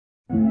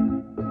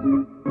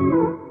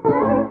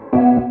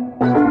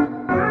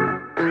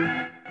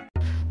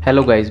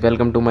Hello guys,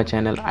 welcome to my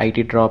channel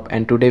IT Drop,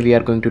 and today we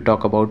are going to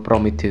talk about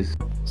Prometheus.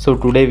 So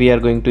today we are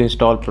going to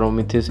install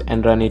Prometheus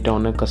and run it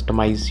on a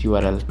customized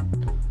URL.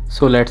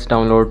 So let's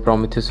download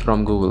Prometheus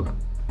from Google.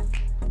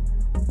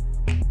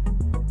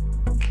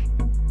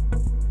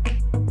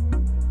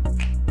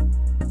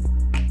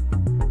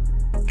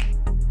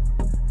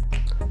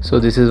 So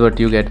this is what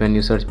you get when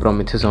you search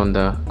Prometheus on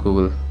the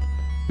Google.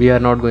 We are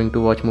not going to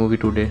watch movie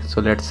today,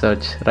 so let's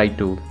search right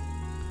tool.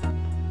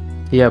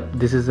 Yep,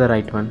 this is the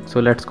right one. So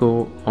let's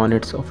go on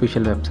its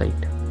official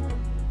website.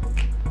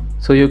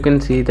 So you can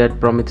see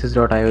that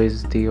Prometheus.io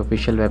is the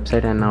official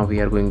website, and now we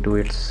are going to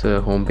its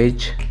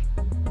homepage.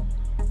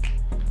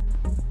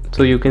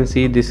 So you can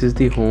see this is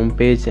the home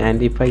page,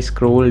 and if I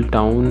scroll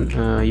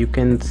down you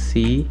can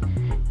see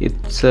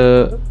it's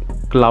a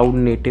cloud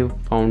native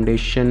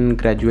foundation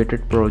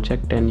graduated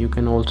project, and you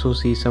can also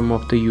see some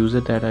of the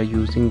users that are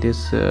using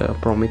this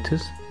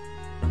Prometheus.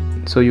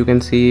 So you can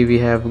see we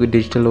have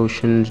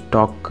DigitalOcean,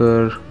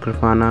 Docker,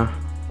 Grafana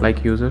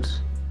like users.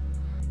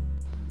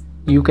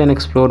 You can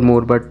explore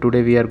more, but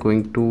today we are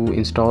going to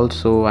install.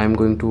 So I'm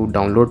going to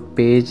download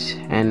page,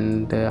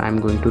 and I'm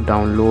going to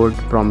download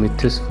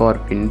Prometheus for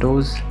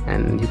Windows,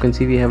 and you can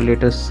see we have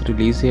latest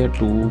release here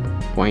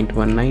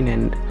 2.19,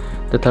 and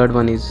the third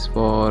one is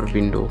for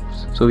Windows.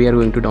 So we are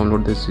going to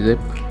download this zip.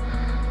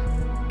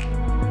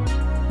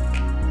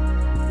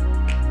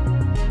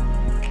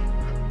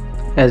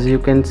 As you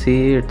can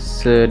see,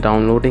 it's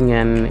downloading,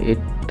 and it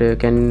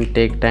can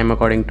take time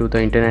according to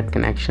the internet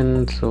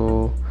connection.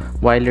 So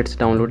while it's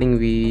downloading,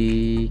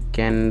 we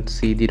can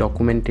see the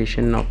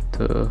documentation of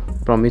the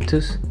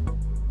Prometheus.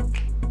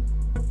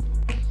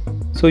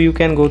 So you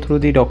can go through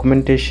the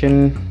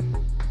documentation.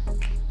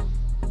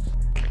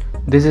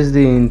 This is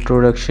the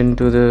introduction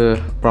to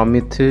the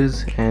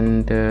Prometheus,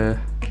 and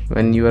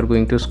when you are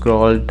going to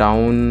scroll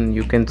down,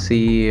 you can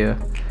see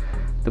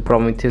the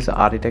Prometheus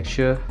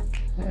architecture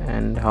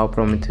and how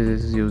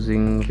Prometheus is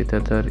using with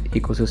other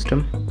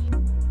ecosystem.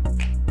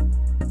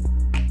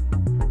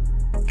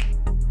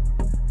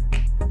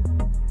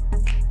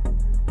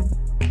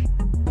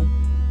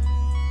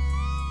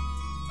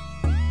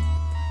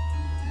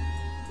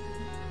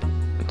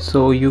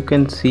 So you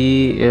can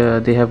see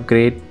they have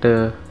great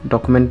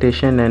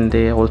documentation, and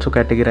they also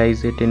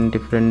categorize it in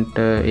different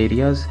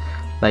areas,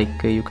 like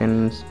you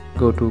can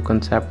go to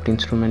concept,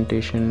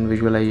 instrumentation,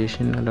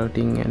 visualization,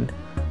 alerting, and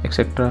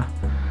etc.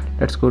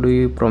 Let's go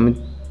to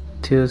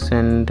Prometheus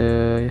and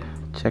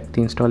check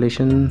the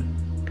installation.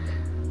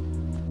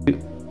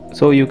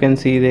 So you can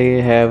see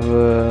they have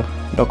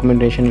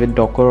documentation with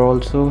Docker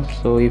also.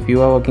 So if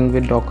you are working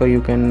with Docker,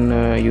 you can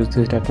use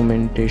this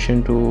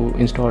documentation to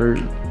install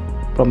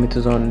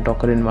Prometheus on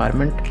Docker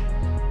environment.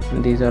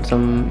 And these are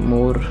some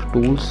more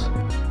tools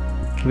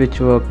which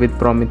work with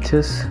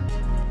Prometheus.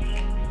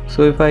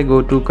 So if I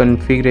go to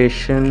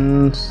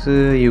configurations,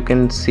 you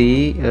can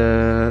see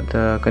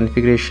the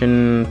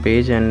configuration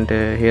page, and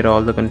here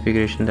all the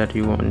configuration that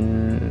you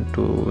want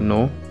to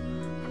know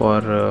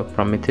for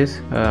Prometheus.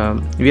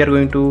 We are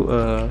going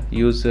to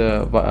use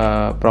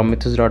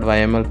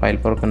prometheus.yml file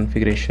for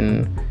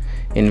configuration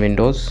in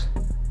Windows.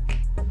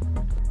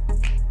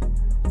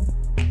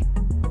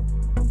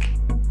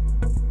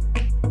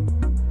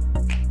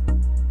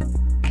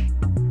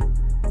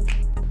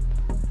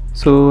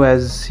 So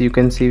as you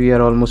can see, we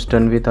are almost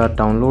done with our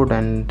download,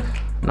 and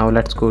now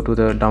let's go to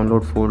the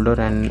download folder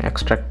and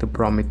extract the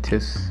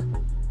Prometheus.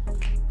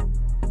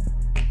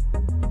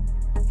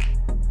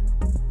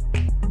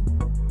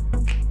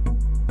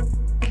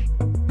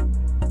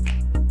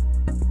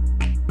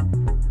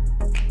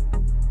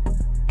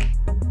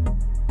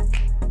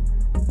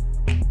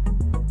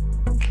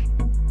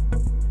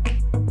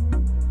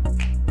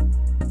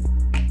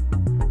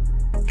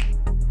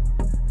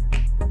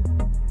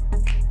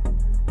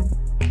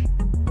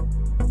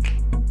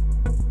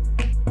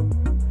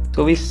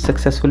 So we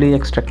successfully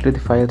extracted the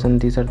files,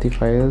 and these are the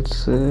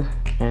files,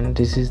 and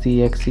this is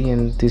the exe,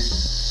 and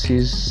this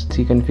is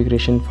the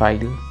configuration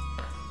file.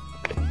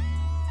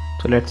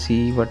 So let's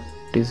see what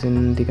is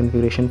in the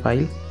configuration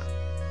file.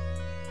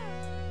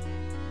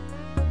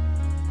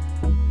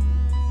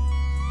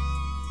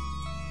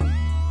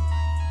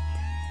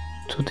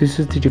 So this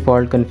is the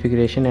default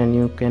configuration, and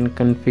you can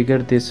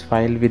configure this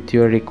file with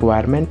your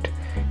requirement.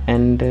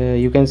 And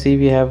you can see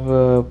we have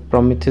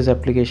Prometheus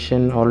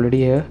application already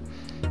here.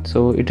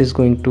 So it is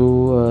going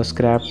to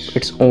scrap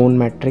its own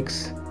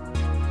metrics.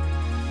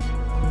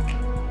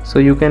 So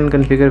you can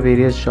configure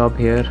various jobs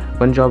here.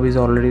 One job is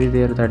already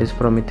there, that is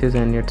Prometheus,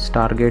 and its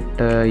target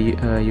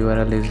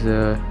URL is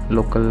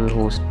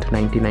localhost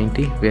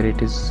 9090, where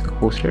it is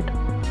hosted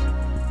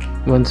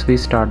once we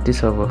start the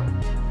server.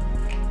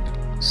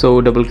 So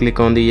double click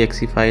on the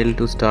exe file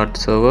to start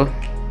server.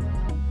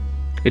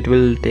 It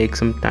will take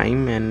some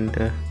time, and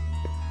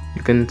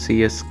you can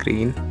see a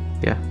screen,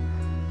 yeah,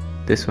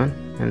 this one,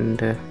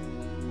 and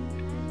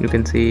you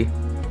can see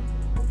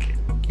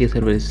the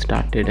server is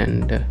started,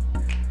 and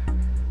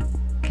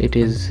it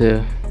is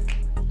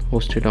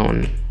hosted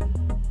on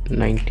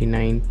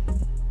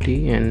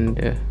 9090, and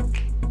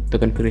the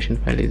configuration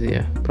file is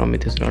here,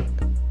 Prometheus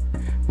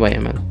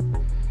YML.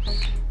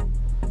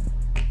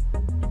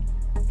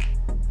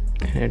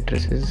 And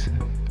address is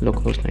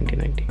localhost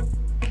 1990.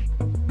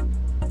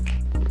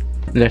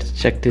 Let's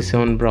check this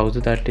on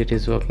browser that it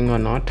is working or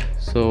not.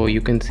 So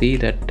you can see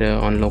that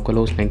on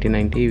localhost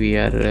 1990 we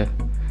are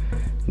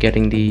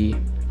getting the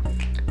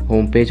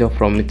home page of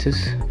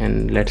Prometheus,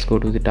 and let's go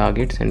to the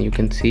targets, and you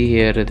can see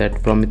here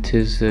that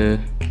Prometheus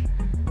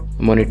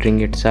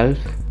monitoring itself.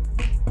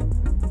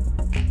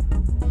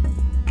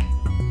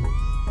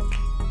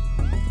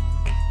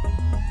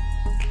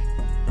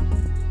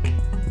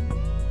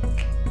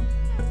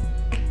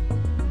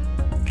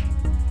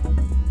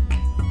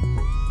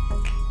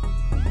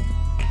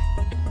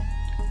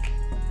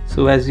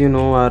 So as you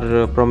know,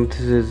 our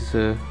Prometheus is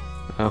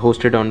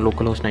hosted on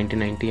localhost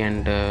 1990,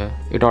 and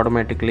it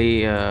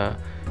automatically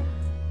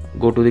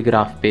go to the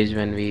graph page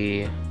when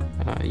we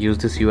use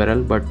this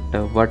URL. But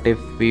what if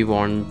we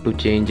want to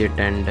change it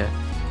and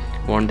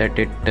want that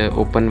it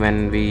open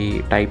when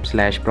we type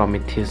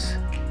 /Prometheus?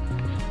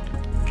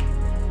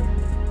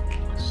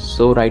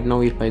 So right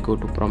now if I go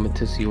to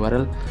Prometheus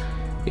URL,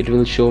 it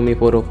will show me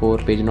 404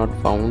 page not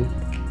found.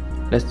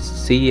 Let's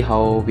see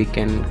how we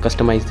can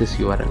customize this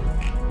URL.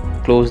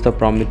 Close the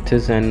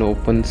Prometheus and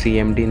open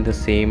CMD in the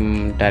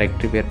same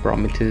directory where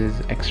Prometheus is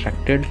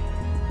extracted,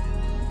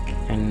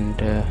 and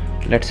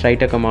let's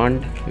write a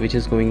command which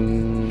is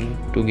going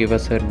to give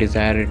us our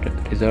desired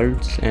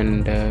results,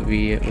 and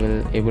we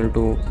will able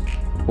to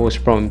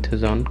host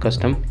Prometheus on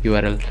custom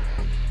URL.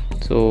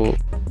 So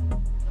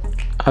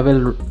I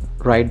will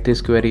write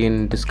this query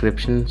in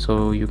description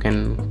so you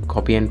can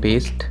copy and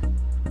paste.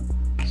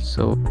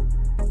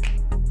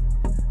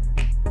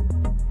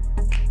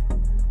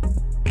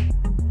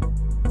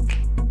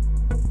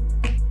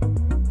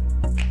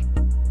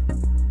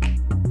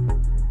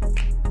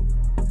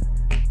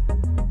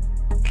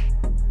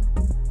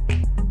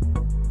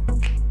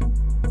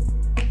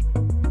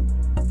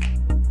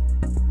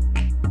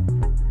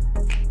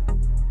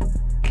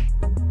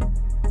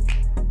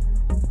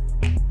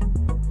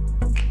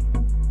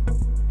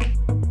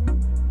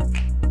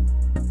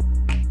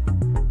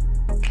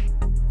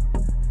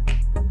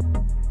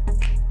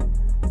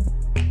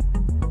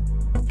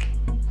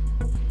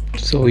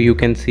 So you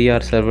can see our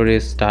server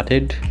is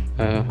started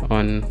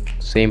on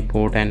same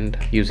port and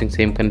using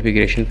same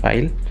configuration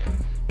file.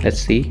 Let's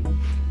see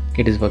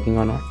it is working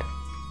or not.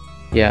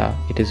 Yeah,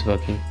 it is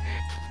working.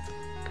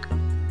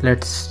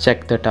 Let's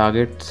check the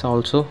targets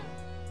also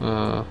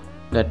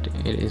that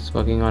it is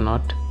working or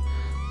not.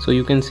 So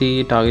you can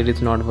see target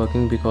is not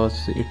working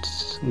because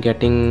it's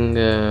getting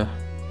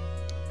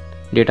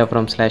data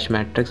from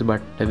 /matrix,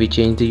 but we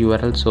changed the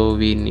URL, so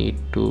we need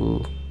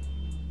to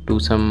do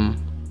some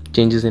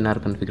changes in our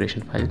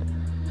configuration file.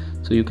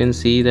 So you can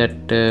see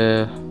that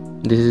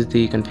this is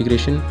the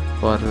configuration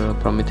for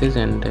Prometheus,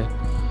 and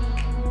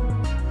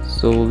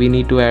so we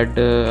need to add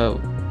a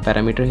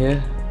parameter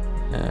here.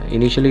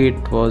 Initially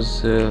it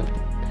was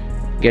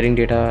getting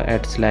data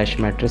at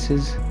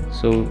 /matrices,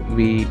 so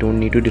we don't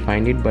need to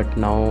define it, but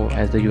now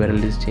as the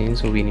URL is changed,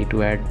 so we need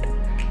to add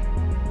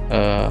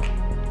a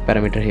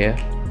parameter here,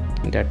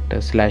 that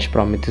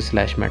 /Prometheus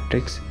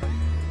 /matrix.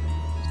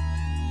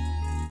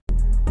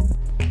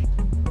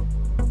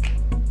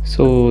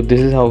 So this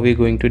is how we're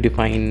going to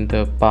define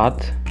the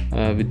path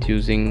with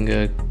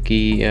using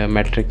key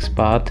matrix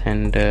path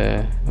and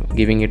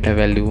giving it a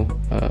value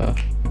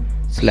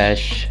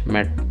 /Prometheus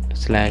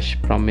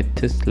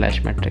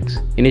 /matrix.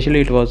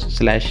 Initially it was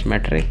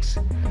 /matrix,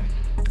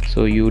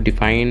 so you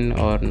define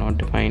or not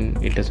define,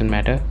 it doesn't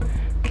matter,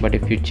 but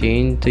if you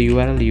change the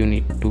URL you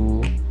need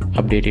to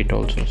update it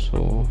also.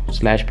 So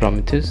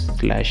 /Prometheus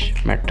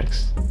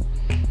 /matrix.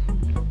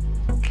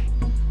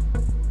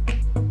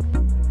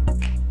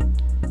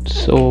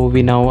 So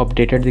we now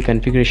updated the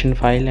configuration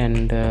file,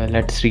 and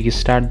let's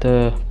restart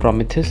the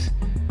Prometheus.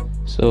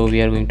 So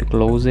we are going to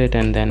close it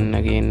and then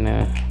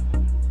again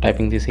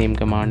typing the same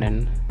command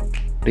and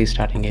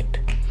restarting it.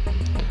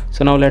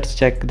 So now let's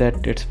check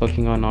that it's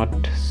working or not.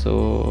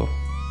 So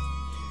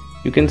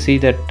you can see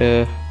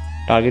that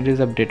target is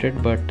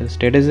updated but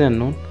status is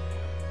unknown.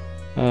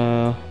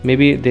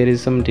 Maybe there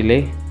is some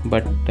delay,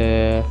 but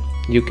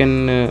you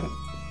can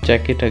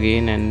check it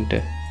again,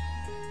 and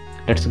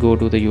let's go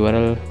to the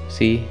URL,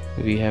 see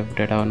we have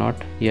data or not.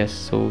 Yes,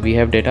 so we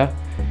have data,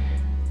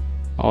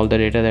 all the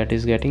data that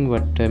is getting,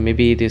 but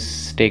maybe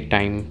this take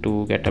time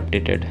to get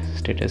updated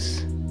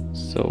status.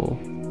 So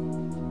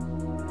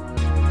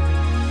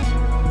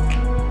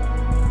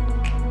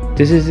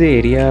this is the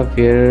area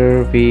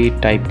where we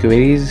type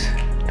queries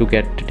to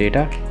get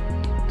data.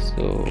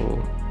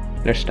 So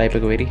let's type a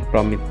query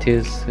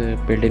Prometheus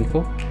build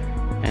info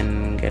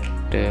and get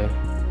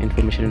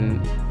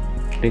information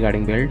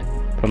regarding build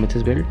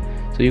Prometheus build.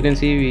 So you can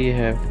see we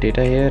have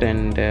data here,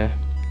 and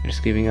it's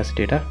giving us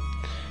data,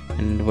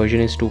 and version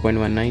is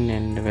 2.19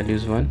 and value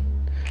is 1.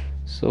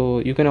 So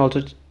you can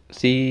also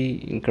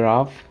see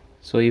graph.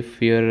 So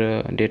if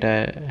your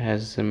data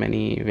has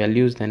many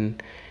values,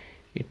 then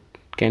it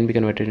can be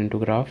converted into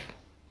graph.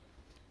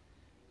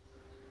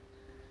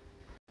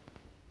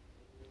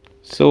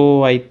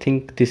 So I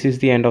think this is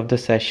the end of the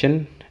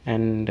session,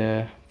 and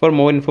for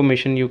more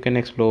information you can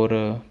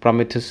explore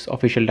Prometheus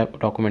official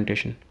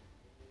documentation.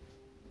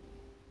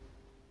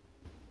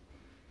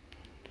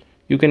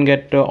 You can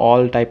get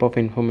all type of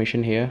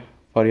information here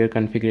for your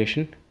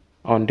configuration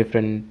on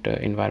different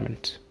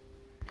environments.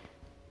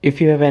 If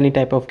you have any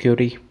type of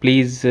query,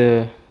 please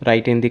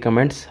write in the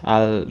comments.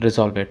 I'll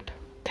resolve it.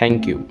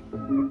 Thank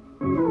you.